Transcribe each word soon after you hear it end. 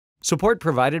Support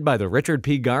provided by the Richard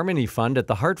P. Garmany Fund at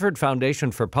the Hartford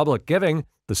Foundation for Public Giving,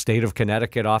 the State of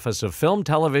Connecticut Office of Film,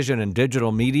 Television, and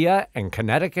Digital Media, and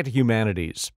Connecticut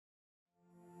Humanities.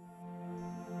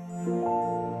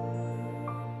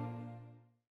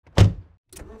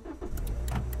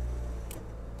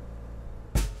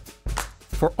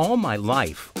 For all my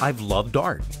life, I've loved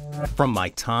art. From my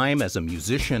time as a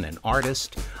musician and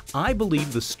artist, I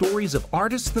believe the stories of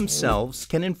artists themselves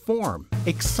can inform,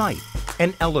 excite,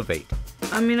 and elevate.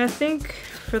 I think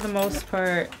for the most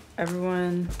part,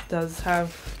 everyone does have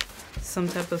some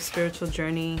type of spiritual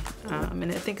journey,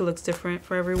 and I think it looks different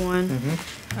for everyone.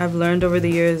 I've learned over the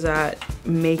years that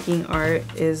making art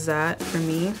is that for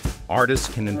me.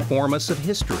 Artists can inform us of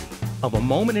history, of a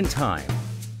moment in time,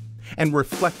 and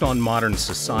reflect on modern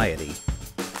society.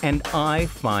 And I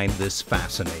find this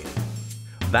fascinating.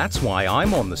 That's why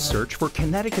I'm on the search for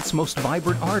Connecticut's most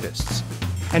vibrant artists,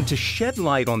 and to shed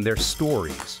light on their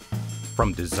stories,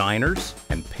 from designers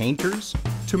and painters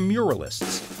to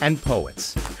muralists and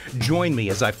poets. Join me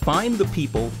as I find the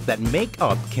people that make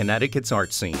up Connecticut's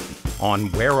art scene on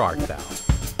Where Art Thou?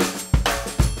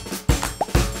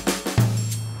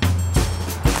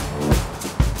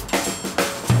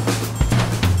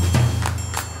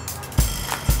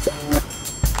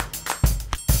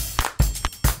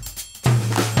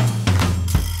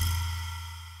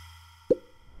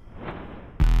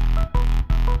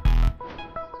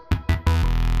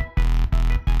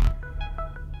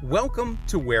 Welcome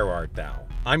to Where Art Thou?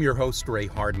 I'm your host, Ray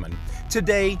Hardman.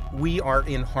 Today, we are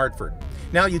in Hartford.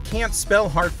 Now, you can't spell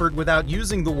Hartford without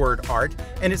using the word art,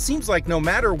 and it seems like no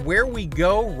matter where we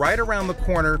go, right around the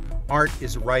corner, art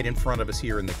is right in front of us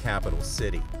here in the capital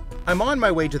city. I'm on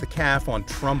my way to the CAF on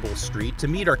Trumbull Street to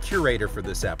meet our curator for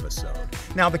this episode.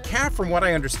 Now, the CAF, from what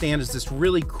I understand, is this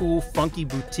really cool, funky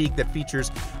boutique that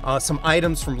features some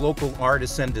items from local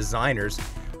artists and designers.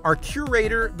 Our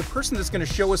curator, the person that's going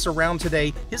to show us around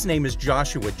today, his name is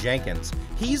Joshua Jenkins.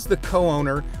 He's the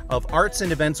co-owner of arts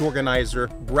and events organizer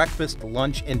Breakfast,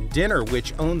 Lunch, and Dinner,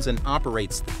 which owns and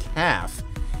operates the CAF.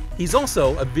 He's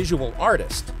also a visual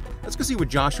artist. Let's go see what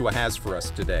Joshua has for us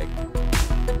today.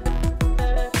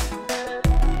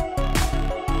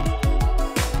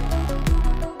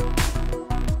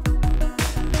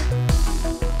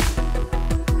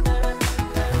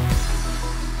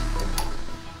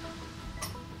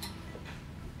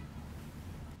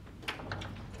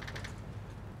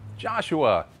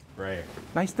 Joshua. Ray.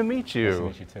 Nice to meet you. Nice to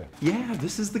meet you too. Yeah,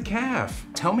 this is the CAF.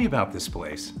 Tell me about this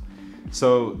place.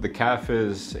 So the CAF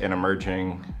is an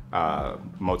emerging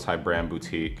multi-brand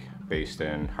boutique based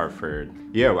in Hartford.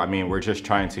 Yeah, we're just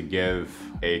trying to give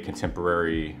a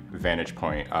contemporary vantage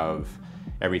point of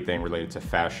everything related to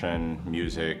fashion,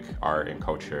 music, art, and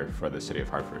culture for the city of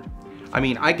Hartford.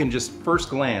 I can just first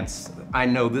glance, I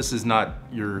know this is not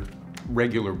your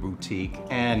regular boutique,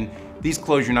 and these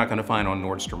clothes you're not going to find on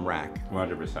Nordstrom Rack.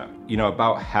 100%.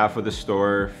 About half of the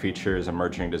store features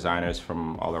emerging designers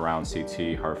from all around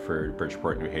CT, Hartford,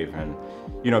 Bridgeport, New Haven.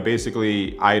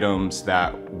 Basically items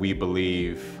that we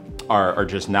believe are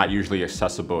just not usually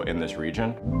accessible in this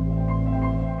region.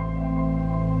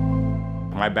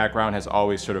 My background has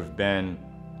always sort of been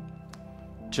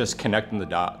just connecting the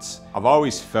dots. I've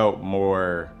always felt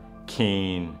more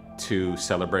keen to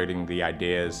celebrating the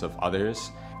ideas of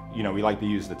others. We like to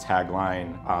use the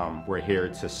tagline, we're here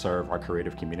to serve our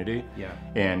creative community. Yeah.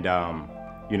 And,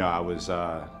 I was,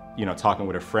 talking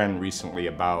with a friend recently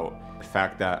about the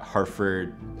fact that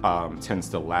Hartford tends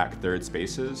to lack third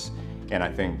spaces. And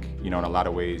I think, in a lot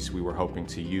of ways, we were hoping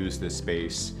to use this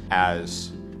space as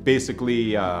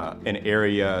basically an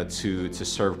area to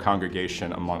serve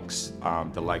congregation amongst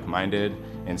the like-minded.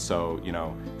 And so,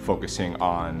 focusing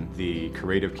on the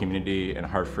creative community in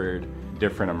Hartford,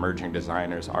 different emerging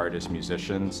designers, artists,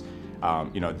 musicians,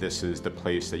 this is the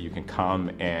place that you can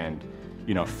come and,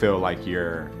 feel like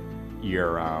you're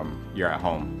at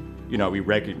home. We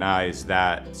recognize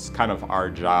that it's kind of our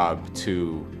job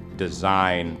to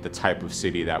design the type of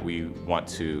city that we want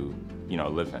to,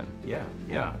 live in.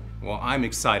 Yeah. Well, I'm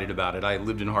excited about it. I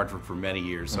lived in Hartford for many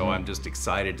years, so I'm just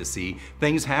excited to see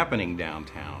things happening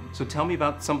downtown. So tell me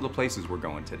about some of the places we're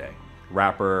going today.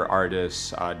 Rapper,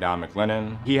 artist, Dom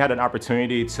McLennon. He had an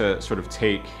opportunity to sort of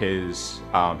take his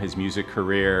music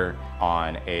career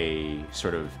on a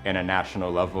sort of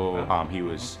international level. He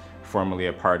was formerly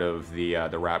a part of the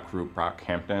rap group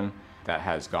Brockhampton that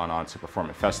has gone on to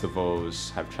perform at festivals,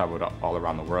 have traveled all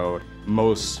around the world.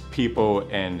 Most people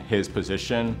in his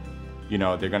position,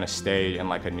 they're gonna stay in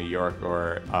like a New York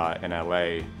or in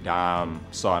LA. Dom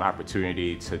saw an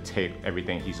opportunity to take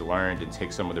everything he's learned and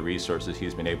take some of the resources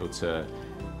he's been able to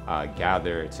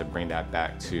gather to bring that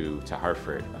back to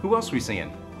Hartford. Who else are we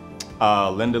seeing?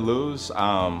 Lindaluz,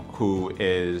 who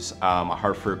is a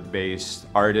Hartford-based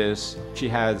artist. She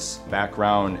has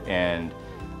background in,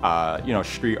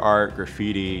 street art,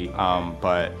 graffiti,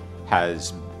 but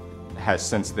has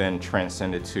since then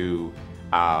transcended to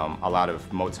a lot of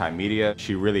multimedia.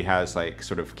 She really has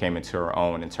sort of came into her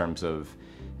own in terms of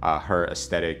her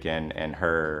aesthetic and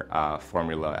her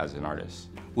formula as an artist.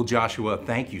 Well, Joshua,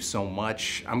 thank you so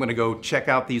much. I'm gonna go check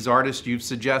out these artists you've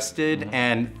suggested,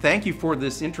 and thank you for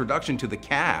this introduction to the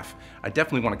CAF. I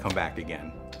definitely want to come back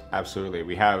again. Absolutely.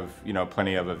 We have,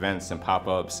 plenty of events and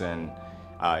pop-ups, and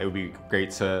it would be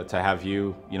great to have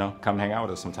you, come hang out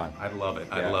with us sometime. I'd love it.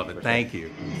 I'd Yeah, love it. for Thank sure.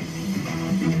 you.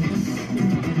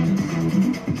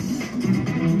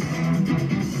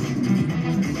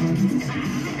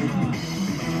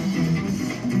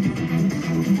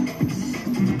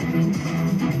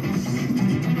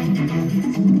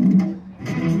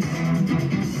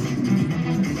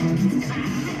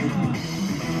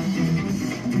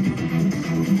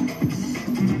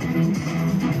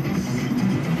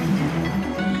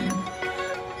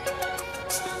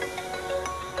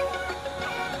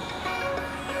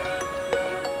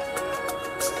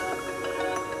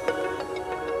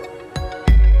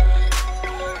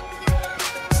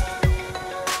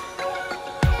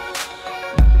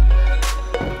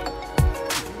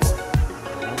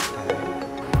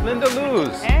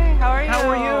 Lindaluz. Hey, how are you? How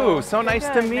are you? So nice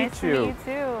to Good. meet Nice you. to meet you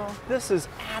too. This is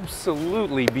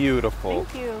absolutely beautiful.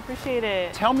 Thank you, appreciate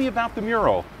it. Tell me about the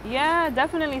mural. Yeah,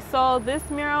 definitely. So this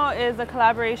mural is a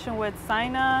collaboration with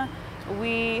Sina.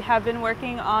 We have been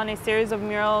working on a series of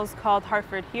murals called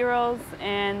Hartford Heroes,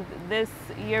 and this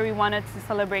year we wanted to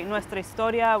celebrate Nuestra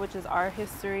Historia, which is our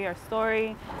history, our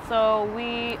story. So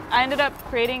I ended up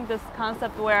creating this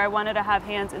concept where I wanted to have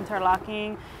hands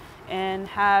interlocking and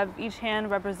have each hand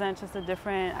represent just a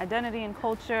different identity and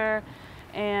culture,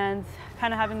 and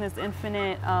kind of having this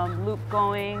infinite loop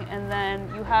going. And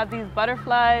then you have these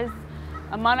butterflies,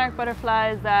 monarch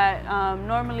butterflies that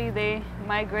normally they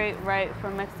migrate right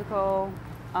from Mexico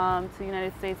to the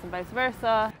United States and vice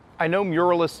versa. I know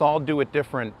muralists all do it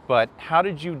different, but how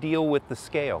did you deal with the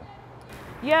scale?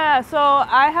 Yeah, so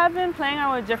I have been playing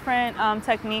around with different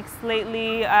techniques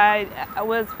lately. I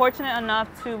was fortunate enough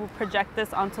to project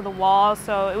this onto the wall,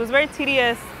 so it was very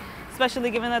tedious,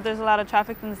 especially given that there's a lot of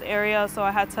traffic in this area. So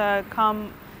I had to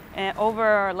come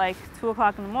over like 2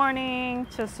 o'clock in the morning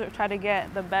just to try to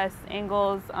get the best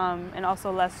angles and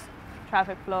also less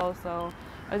traffic flow. So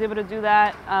I was able to do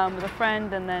that with a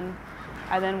friend, and then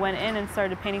I went in and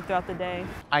started painting throughout the day.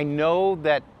 I know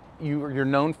that you're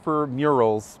known for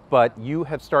murals, but you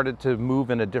have started to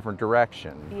move in a different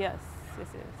direction. Yes, yes,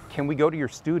 yes. Can we go to your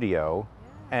studio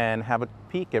and have a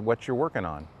peek at what you're working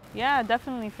on? Yeah,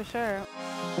 definitely, for sure.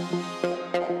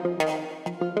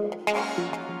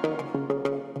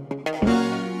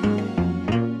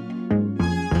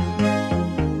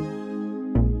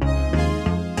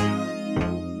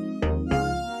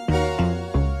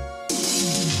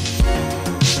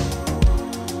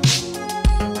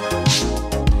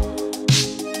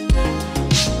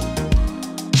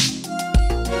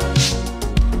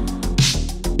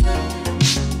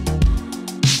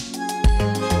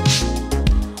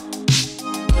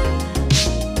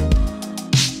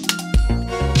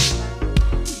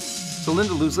 So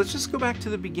Lindaluz, let's just go back to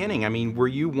the beginning. I mean, were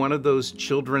you one of those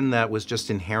children that was just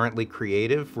inherently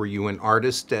creative? Were you an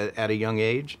artist at a young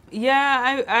age?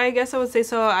 Yeah, I guess I would say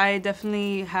so. I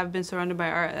definitely have been surrounded by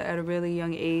art at a really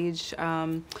young age.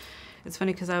 It's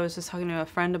funny because I was just talking to a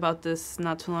friend about this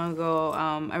not too long ago.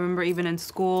 I remember even in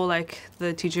school, like,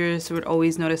 the teachers would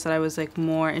always notice that I was like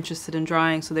more interested in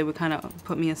drawing, so they would kind of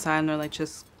put me aside and they're like,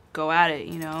 just go at it,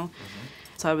 you know? Mm-hmm.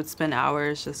 So I would spend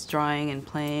hours just drawing and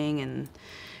playing and,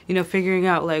 you know, figuring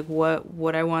out like what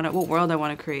world I want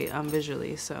to create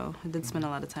visually. So I did spend a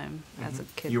lot of time as a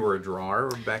kid. You were a drawer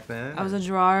back then? I was a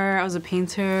drawer, I was a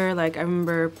painter. Like, I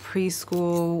remember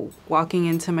preschool, walking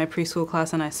into my preschool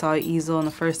class and I saw an easel and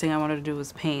the first thing I wanted to do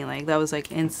was paint. Like, that was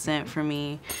like instant for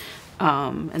me.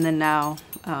 And then now,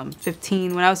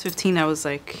 15, when I was 15, I was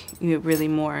like, you know, really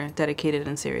more dedicated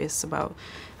and serious about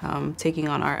taking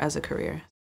on art as a career.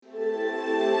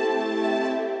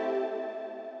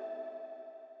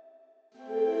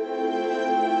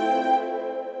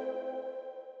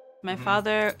 My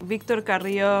father, Victor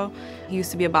Carrillo, He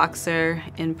used to be a boxer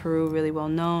in Peru, really well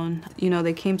known. You know,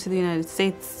 they came to the United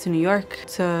States, to New York,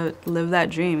 to live that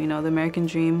dream, you know, the American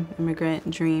dream, immigrant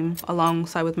dream.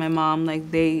 Alongside with my mom, like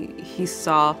he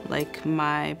saw like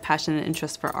my passion and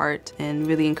interest for art and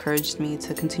really encouraged me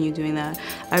to continue doing that.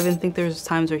 I even think there's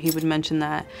times where he would mention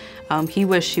that he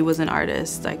wished he was an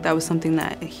artist. Like that was something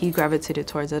that he gravitated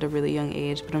towards at a really young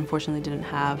age, but unfortunately didn't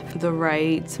have the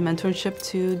right mentorship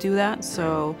to do that.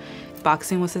 So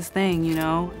boxing was his thing, you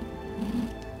know.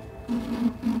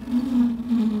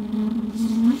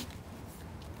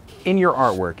 In your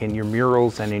artwork, in your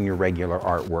murals and in your regular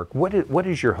artwork, what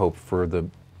is your hope for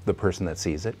the person that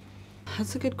sees it?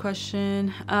 That's a good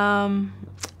question.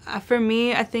 For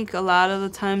me, I think a lot of the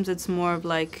times it's more of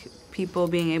like people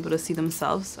being able to see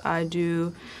themselves.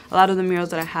 A lot of the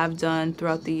murals that I have done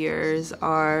throughout the years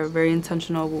are very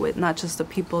intentional with not just the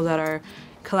people that are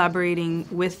collaborating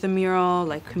with the mural,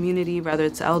 like community, whether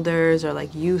it's elders or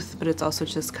like youth, but it's also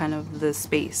just kind of the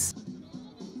space.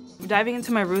 Diving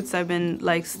into my roots, I've been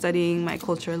like studying my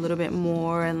culture a little bit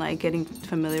more and like getting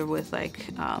familiar with like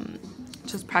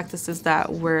just practices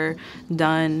that were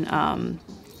done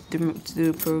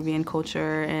through Peruvian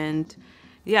culture. And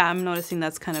yeah, I'm noticing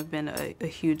that's kind of been a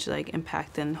huge like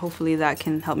impact, and hopefully that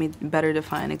can help me better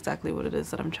define exactly what it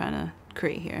is that I'm trying to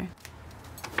create here.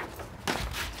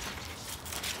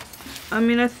 I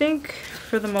mean, I think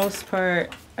for the most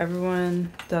part,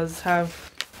 everyone does have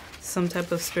some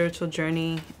type of spiritual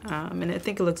journey, and I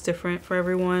think it looks different for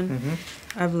everyone.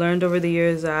 Mm-hmm. I've learned over the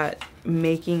years that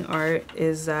making art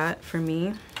is that for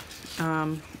me,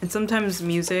 and sometimes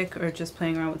music or just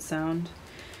playing around with sound.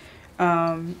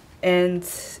 And,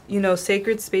 you know,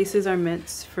 sacred spaces are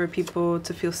meant for people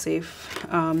to feel safe,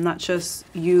 not just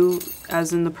you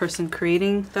as in the person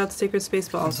creating that sacred space,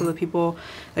 but also the people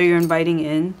that you're inviting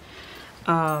in.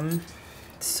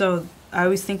 So I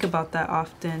always think about that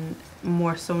often,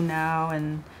 more so now,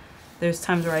 and there's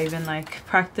times where I even like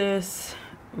practice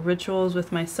rituals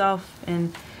with myself,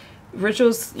 and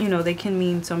rituals, you know, they can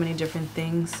mean so many different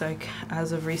things. Like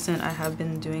as of recent, I have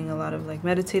been doing a lot of like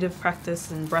meditative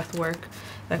practice and breath work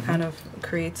that kind of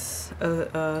creates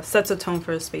sets a tone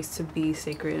for a space to be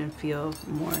sacred and feel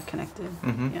more connected.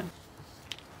 Yeah.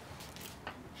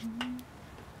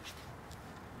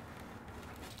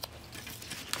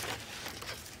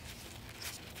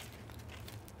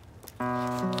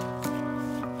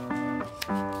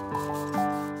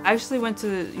 I actually went to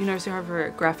University of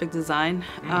Hartford graphic design.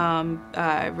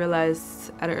 I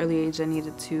realized at an early age I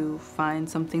needed to find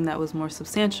something that was more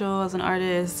substantial as an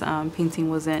artist. Painting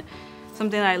wasn't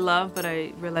something that I love, but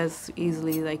I realized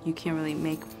easily like you can't really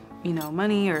make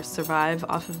money or survive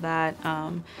off of that.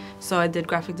 So I did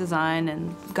graphic design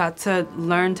and got to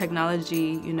learn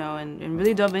technology, and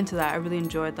really dove into that. I really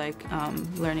enjoyed like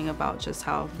learning about just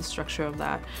how the structure of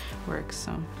that works.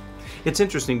 So. It's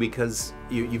interesting because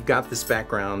you've got this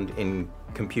background in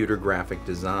computer graphic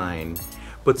design,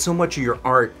 but so much of your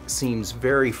art seems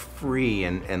very free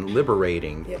and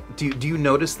liberating. Yeah. Do you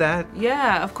notice that?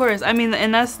 Yeah, of course. I mean,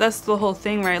 and that's the whole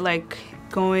thing, right? Like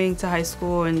going to high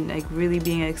school and like really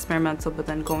being experimental, but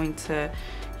then going to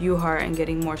UHart and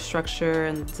getting more structure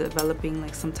and developing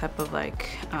like some type of like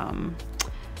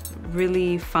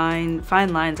really fine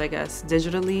lines, I guess,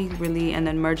 digitally, really, and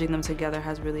then merging them together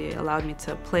has really allowed me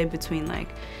to play between like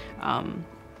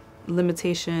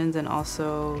limitations and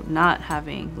also not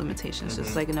having limitations,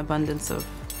 just like an abundance of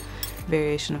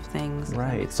variation of things.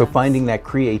 Right, so finding that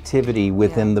creativity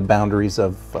within the boundaries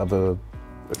of a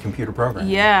computer program.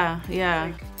 Yeah.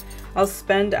 Like, I'll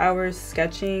spend hours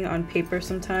sketching on paper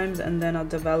sometimes, and then I'll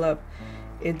develop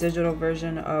a digital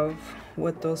version of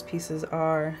what those pieces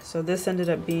are. So this ended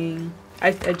up being,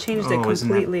 I changed it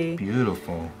completely. Isn't that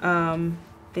beautiful?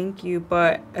 Thank you.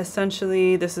 But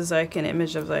essentially this is like an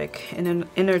image of like an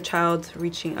inner child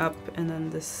reaching up, and then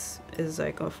this is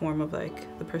like a form of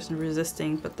like the person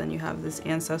resisting, but then you have this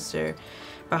ancestor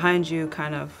behind you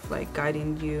kind of like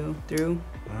guiding you through.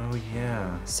 Oh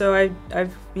yeah. So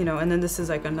I've and then this is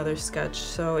like another sketch.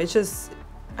 So it's just,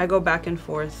 I go back and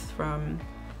forth from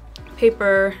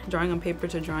drawing on paper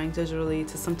to drawing digitally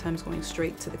to sometimes going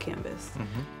straight to the canvas.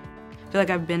 I feel like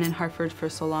I've been in Hartford for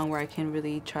so long where I can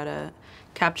really try to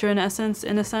capture an essence,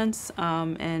 in a sense,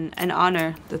 and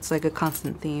honor. That's like a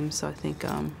constant theme. So I think,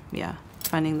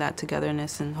 finding that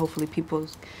togetherness, and hopefully people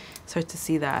start to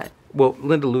see that. Well,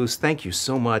 Lindaluz, thank you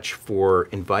so much for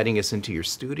inviting us into your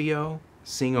studio,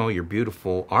 seeing all your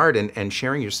beautiful art, and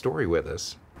sharing your story with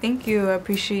us. Thank you. I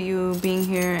appreciate you being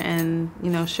here and,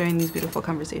 sharing these beautiful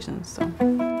conversations. So.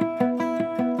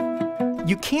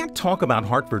 You can't talk about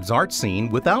Hartford's art scene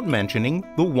without mentioning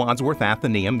the Wadsworth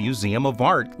Atheneum Museum of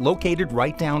Art, located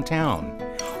right downtown.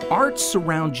 Art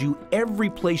surrounds you every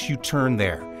place you turn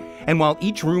there. And while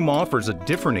each room offers a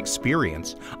different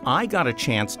experience, I got a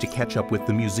chance to catch up with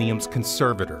the museum's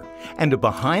conservator and a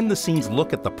behind-the-scenes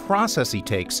look at the process he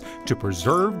takes to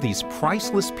preserve these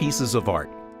priceless pieces of art.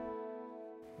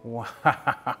 Wow.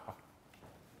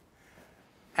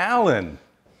 Alan.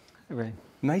 Hey, Ray.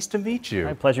 Nice to meet you.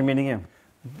 My pleasure meeting you.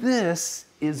 This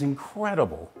is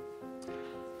incredible.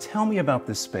 Tell me about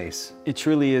this space. It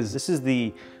truly is. This is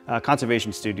the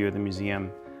conservation studio of the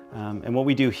museum. And what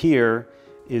we do here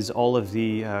is all of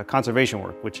the conservation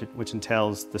work, which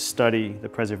entails the study, the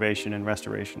preservation, and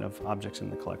restoration of objects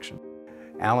in the collection.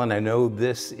 Alan, I know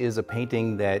this is a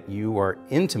painting that you are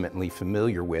intimately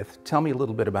familiar with. Tell me a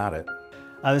little bit about it.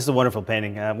 This is a wonderful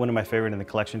painting, one of my favorite in the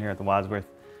collection here at the Wadsworth.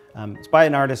 It's by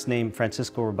an artist named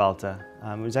Francisco Ribalta.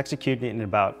 It was executed in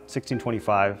about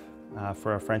 1625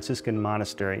 for a Franciscan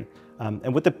monastery.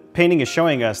 And what the painting is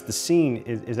showing us, the scene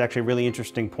is actually a really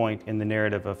interesting point in the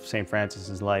narrative of St.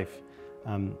 Francis's life.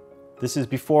 This is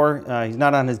before, he's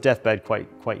not on his deathbed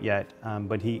quite yet,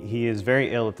 but he is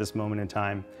very ill at this moment in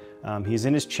time. He's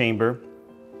in his chamber,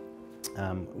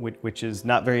 which is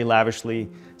not very lavishly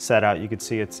set out. You can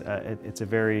see it's a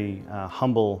very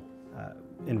humble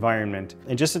environment.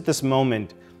 And just at this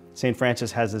moment, St.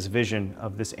 Francis has this vision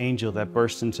of this angel that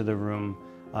bursts into the room,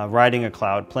 riding a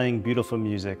cloud, playing beautiful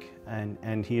music,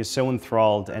 and he is so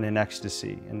enthralled and in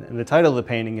ecstasy. And the title of the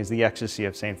painting is The Ecstasy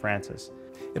of St. Francis.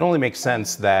 It only makes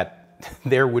sense that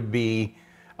there would be,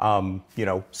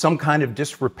 some kind of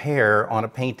disrepair on a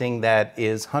painting that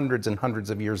is hundreds and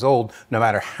hundreds of years old, no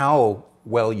matter how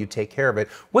well you take care of it.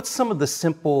 What are some of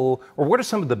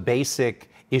the basic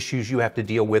issues you have to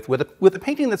deal with a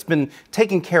painting that's been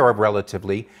taken care of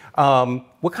relatively?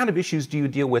 What kind of issues do you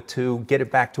deal with to get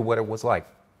it back to what it was like?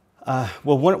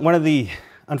 Well, one of the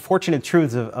unfortunate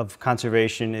truths of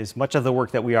conservation is much of the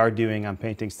work that we are doing on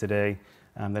paintings today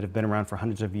that have been around for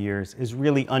hundreds of years is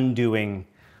really undoing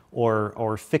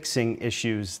or fixing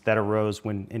issues that arose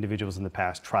when individuals in the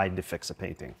past tried to fix a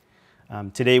painting.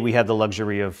 Today we have the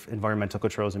luxury of environmental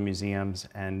controls in museums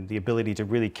and the ability to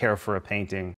really care for a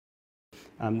painting.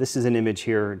 This is an image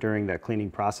here during that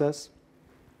cleaning process.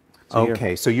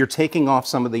 So you're taking off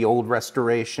some of the old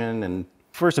restoration and...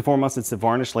 First and foremost, it's the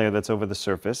varnish layer that's over the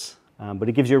surface, but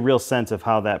it gives you a real sense of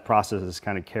how that process is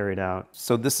kind of carried out.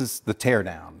 So this is the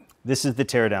teardown. This is the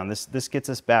teardown. This gets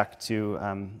us back to,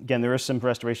 again, there is some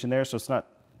restoration there, so it's not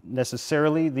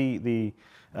necessarily the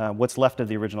what's left of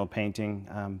the original painting,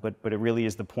 but it really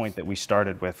is the point that we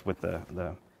started with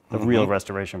the real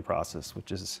restoration process,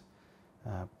 which is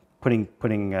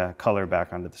putting color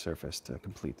back onto the surface to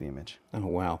complete the image. Oh,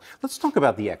 wow. Let's talk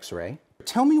about the X-ray.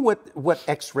 Tell me what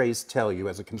X-rays tell you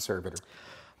as a conservator.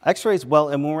 X-rays, well,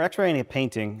 and when we're X-raying a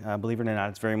painting, believe it or not,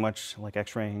 it's very much like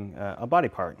X-raying a body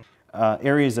part.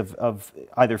 Areas of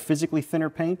either physically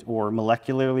thinner paint or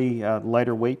molecularly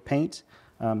lighter weight paint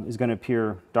is going to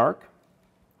appear dark.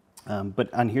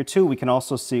 But on here too, we can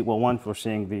also see, well, one, we're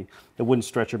seeing the wooden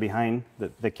stretcher behind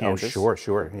the canvas. Oh,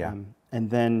 sure, yeah. And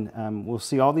then we'll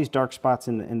see all these dark spots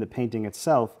in the painting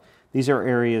itself. These are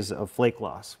areas of flake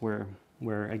loss where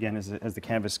again, as the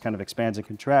canvas kind of expands and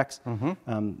contracts,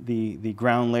 the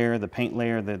ground layer, the paint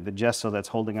layer, the gesso that's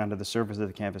holding onto the surface of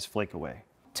the canvas flake away.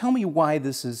 Tell me why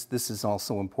this is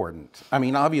also important. I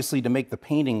mean, obviously to make the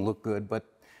painting look good, but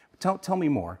tell me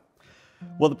more.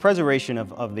 Well, the preservation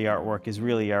of the artwork is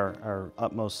really our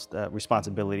utmost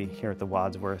responsibility here at the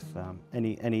Wadsworth.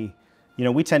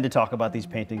 We tend to talk about these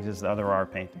paintings as other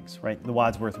art paintings, right? The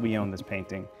Wadsworth, we own this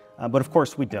painting, but of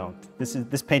course we don't.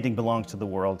 This painting belongs to the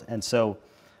world, and so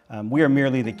we are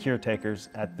merely the caretakers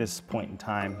at this point in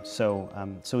time. So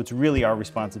it's really our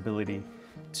responsibility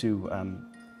to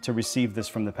receive this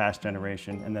from the past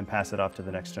generation and then pass it off to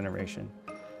the next generation.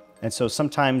 And so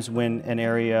sometimes when an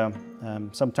area,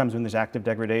 sometimes when there's active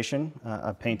degradation,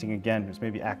 a painting again is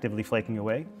maybe actively flaking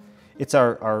away, it's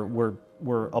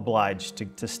we're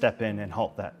obliged to step in and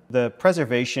halt that. The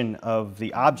preservation of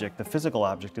the object, the physical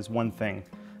object, is one thing.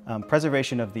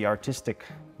 Preservation of the artistic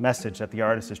message that the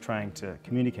artist is trying to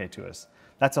communicate to us,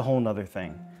 that's a whole nother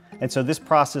thing. And so this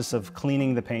process of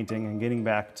cleaning the painting and getting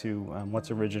back to what's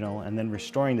original and then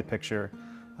restoring the picture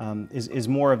is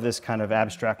more of this kind of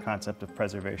abstract concept of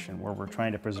preservation, where we're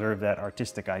trying to preserve that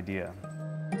artistic idea.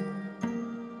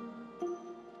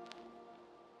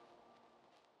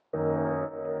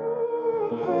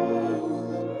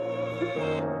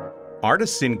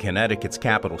 Artists in Connecticut's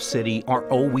capital city are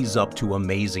always up to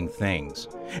amazing things.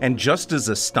 And just as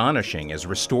astonishing as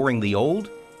restoring the old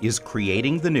is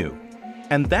creating the new.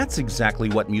 And that's exactly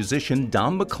what musician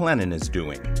Dom McLennon is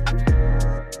doing.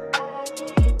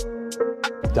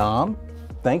 Dom,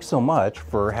 thanks so much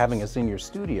for having us in your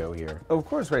studio here. Of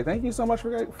course, Ray. Thank you so much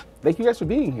thank you guys for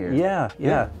being here.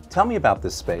 Yeah. Tell me about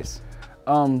this space.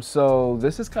 So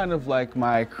this is kind of like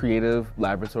my creative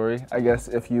laboratory, I guess,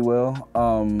 if you will.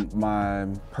 My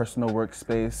personal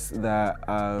workspace that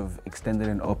I've extended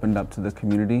and opened up to the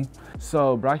community.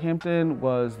 So Brockhampton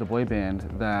was the boy band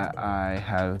that I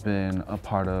have been a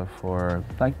part of for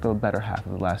like the better half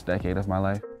of the last decade of my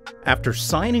life. After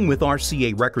signing with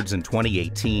RCA Records in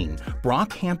 2018,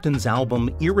 Brockhampton's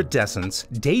album Iridescence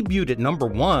debuted at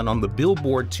 #1 on the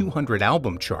Billboard 200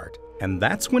 album chart. And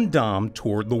that's when Dom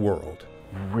toured the world.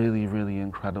 Really, really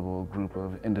incredible group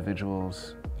of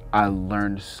individuals. I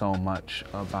learned so much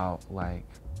about like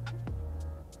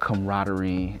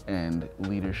camaraderie and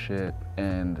leadership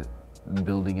and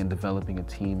building and developing a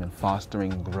team and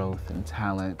fostering growth and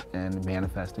talent and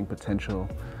manifesting potential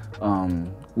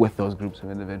with those groups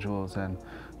of individuals. And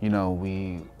you know,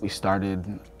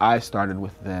 I started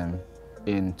with them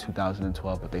in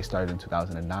 2012, but they started in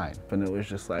 2009. And it was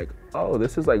just like, oh,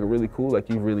 this is like really cool. Like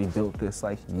you really built this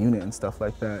like unit and stuff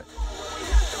like that.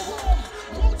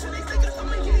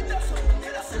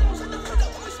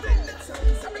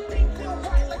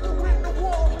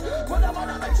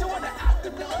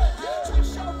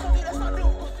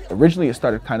 Originally, it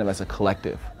started kind of as a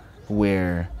collective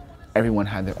where everyone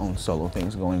had their own solo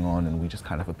things going on and we just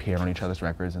kind of appeared on each other's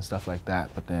records and stuff like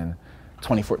that. But then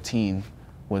 2014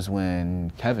 was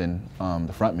when Kevin,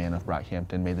 the frontman of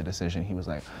Brockhampton, made the decision. He was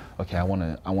like, okay, I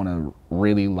wanna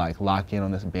really like lock in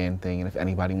on this band thing, and if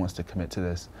anybody wants to commit to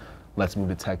this, let's move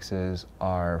to Texas.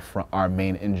 Our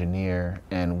main engineer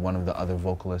and one of the other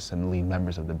vocalists and lead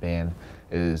members of the band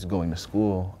is going to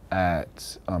school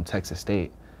at Texas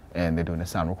State, and they're doing a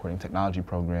sound recording technology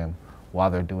program. While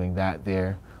they're doing that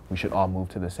there, we should all move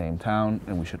to the same town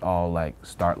and we should all like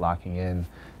start locking in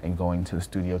and going to the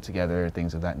studio together,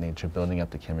 things of that nature, building up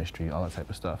the chemistry, all that type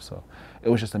of stuff. So it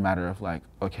was just a matter of like,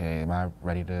 okay, am I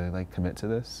ready to like commit to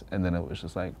this? And then it was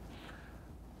just like,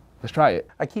 let's try it.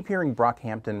 I keep hearing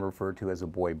Brockhampton referred to as a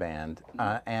boy band,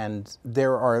 and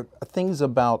there are things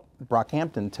about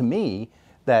Brockhampton to me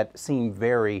that seem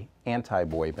very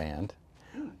anti-boy band.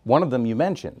 One of them you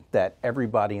mentioned, that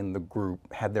everybody in the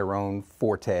group had their own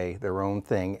forte, their own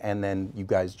thing, and then you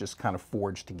guys just kind of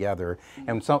forged together.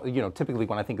 And so, you know, typically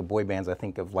when I think of boy bands, I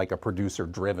think of like a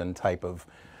producer-driven type of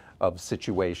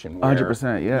situation.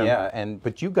 100%, yeah. Yeah,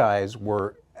 but you guys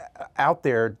were out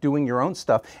there doing your own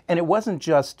stuff, and it wasn't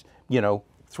just, you know,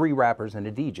 3 rappers and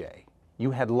a DJ. You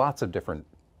had lots of different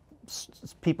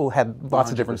people had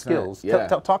lots of different skills. Yeah.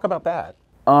 Talk about that.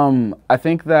 I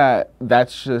think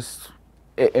that's just,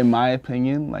 in my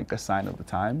opinion, like a sign of the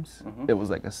times. It was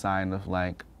like a sign of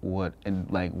like what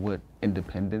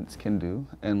independence can do,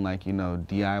 and like, you know,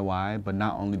 DIY, but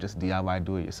not only just DIY,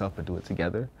 do it yourself, but do it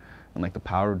together, and like the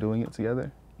power of doing it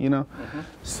together, you know?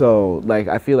 So like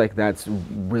I feel like that's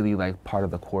really like part of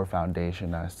the core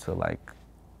foundation as to like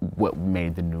what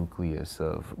made the nucleus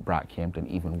of Brockhampton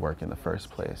even work in the first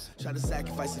place. Try to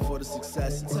sacrifice it for the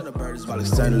success. Turn the burdens while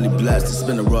externally blessed. To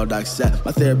spin the world I accept.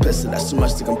 My therapist said that's too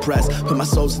much to compress. Put my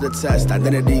soul to the test.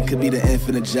 Identity could be the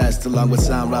infinite jest. Along with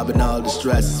time robbing all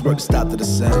distress. It's work to stop the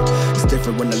descent. It's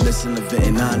different when I listen to vent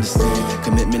and I understand.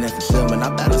 Commitment and fulfillment, I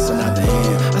balance on either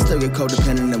hand. I still get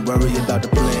codependent and worry about the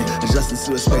plan. Adjusting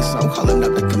to a space, so I'm calling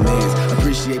out the commands.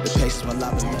 Appreciate the patience while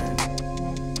I learn.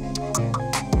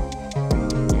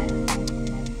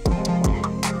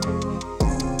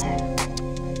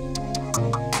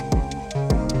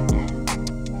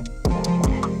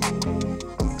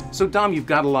 So Dom, you've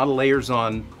got a lot of layers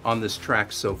on this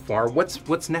track so far.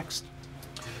 What's next?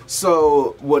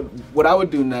 So what I would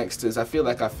do next is I feel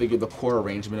like I figured the core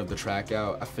arrangement of the track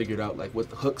out. I figured out like what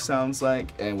the hook sounds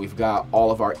like, and we've got all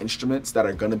of our instruments that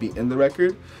are gonna be in the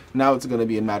record. Now it's gonna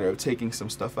be a matter of taking some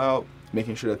stuff out,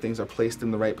 making sure that things are placed in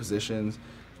the right positions,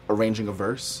 arranging a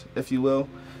verse, if you will,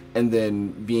 and then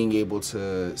being able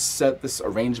to set this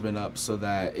arrangement up so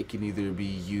that it can either be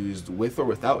used with or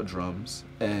without drums.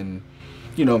 And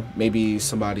you know, maybe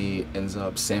somebody ends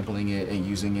up sampling it and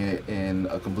using it in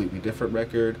a completely different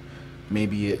record.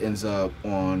 Maybe it ends up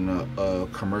on a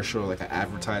commercial, like an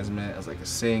advertisement as like a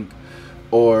sync.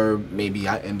 Or maybe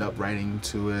I end up writing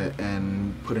to it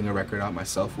and putting a record out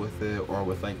myself with it, or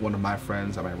with like one of my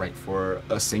friends, I might write for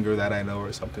a singer that I know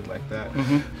or something like that.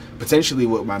 Potentially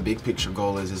what my big picture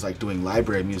goal is like doing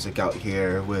library music out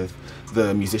here with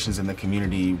the musicians in the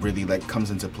community really like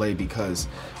comes into play, because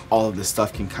all of this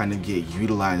stuff can kind of get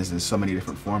utilized in so many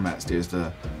different formats. There's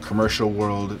the commercial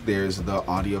world, there's the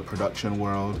audio production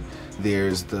world,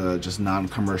 there's the just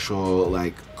non-commercial,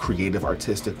 like creative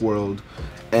artistic world.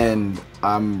 And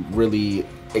I'm really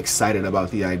excited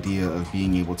about the idea of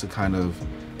being able to kind of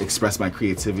express my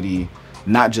creativity,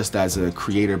 not just as a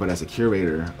creator, but as a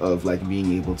curator, of like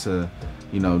being able to,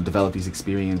 you know, develop these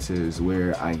experiences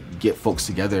where I get folks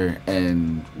together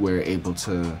and we're able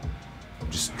to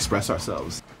just express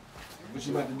ourselves. What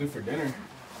you about to do for dinner?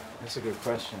 That's a good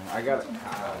question. I got a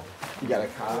cod. You got a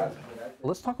cod?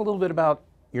 Let's talk a little bit about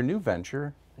your new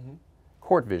venture,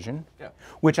 Court Vision,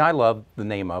 which I love the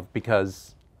name of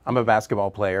because I'm a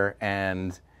basketball player,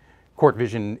 and Court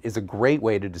Vision is a great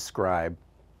way to describe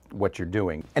what you're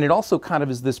doing. And it also kind of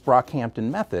is this Brockhampton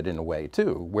method in a way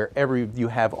too, where you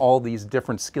have all these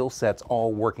different skill sets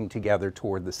all working together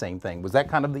toward the same thing. Was that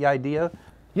kind of the idea?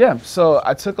 Yeah, so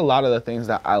I took a lot of the things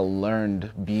that I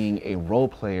learned being a role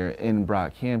player in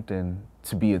Brockhampton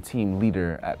to be a team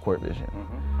leader at Court Vision.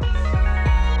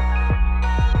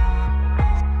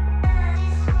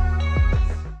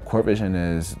 Court Vision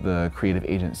is the creative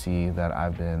agency that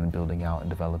I've been building out and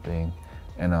developing.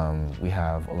 And we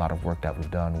have a lot of work that we've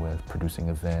done with producing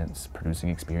events, producing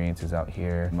experiences out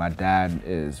here. My dad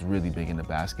is really big into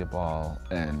basketball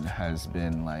and has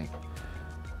been like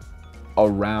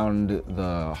around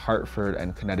the Hartford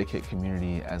and Connecticut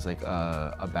community as like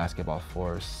a basketball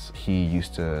force. He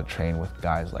used to train with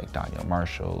guys like Daniel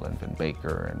Marshall and Vin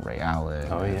Baker and Ray Allen.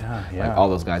 Oh yeah, yeah. Like all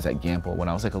those guys at Gamble. When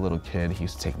I was like a little kid, he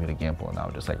used to take me to Gamble and I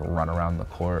would just like run around the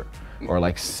court or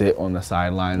like sit on the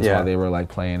sidelines while they were like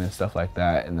playing and stuff like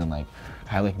that. And then like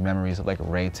I have like memories of like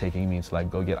Ray taking me to like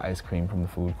go get ice cream from the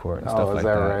food court and stuff like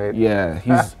that. Oh, is that right? Yeah,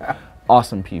 he's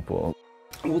awesome people.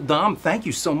 Well, Dom, thank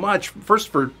you so much. First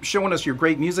for showing us your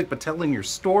great music, but telling your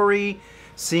story,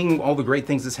 seeing all the great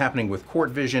things that's happening with Court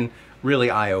Vision,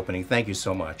 really eye-opening. Thank you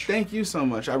so much. Thank you so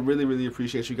much. I really, really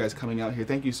appreciate you guys coming out here.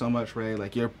 Thank you so much, Ray.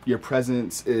 Like your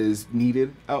presence is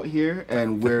needed out here,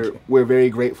 and we're very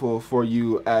grateful for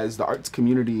you as the arts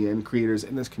community and creators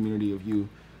in this community of you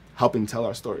helping tell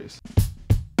our stories.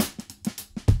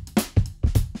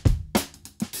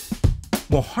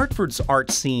 Well, Hartford's art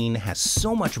scene has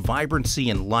so much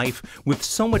vibrancy and life with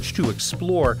so much to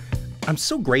explore. I'm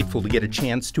so grateful to get a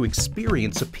chance to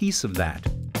experience a piece of that.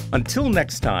 Until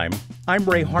next time, I'm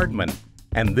Ray Hardman,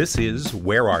 and this is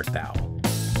Where Art Thou?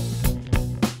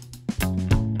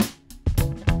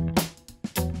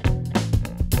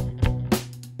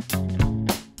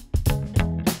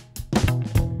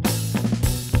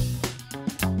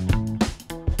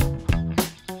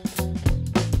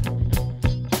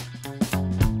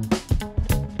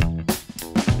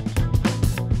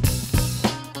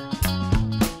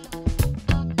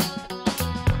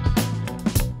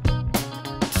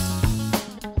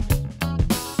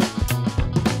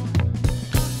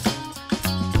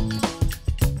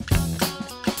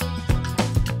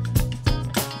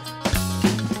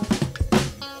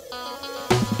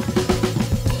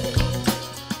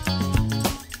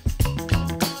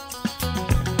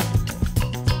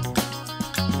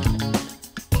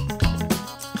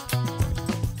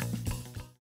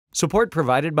 Support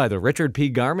provided by the Richard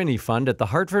P. Garmany Fund at the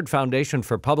Hartford Foundation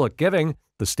for Public Giving,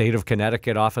 the State of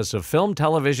Connecticut Office of Film,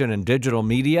 Television, and Digital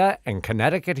Media, and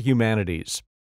Connecticut Humanities.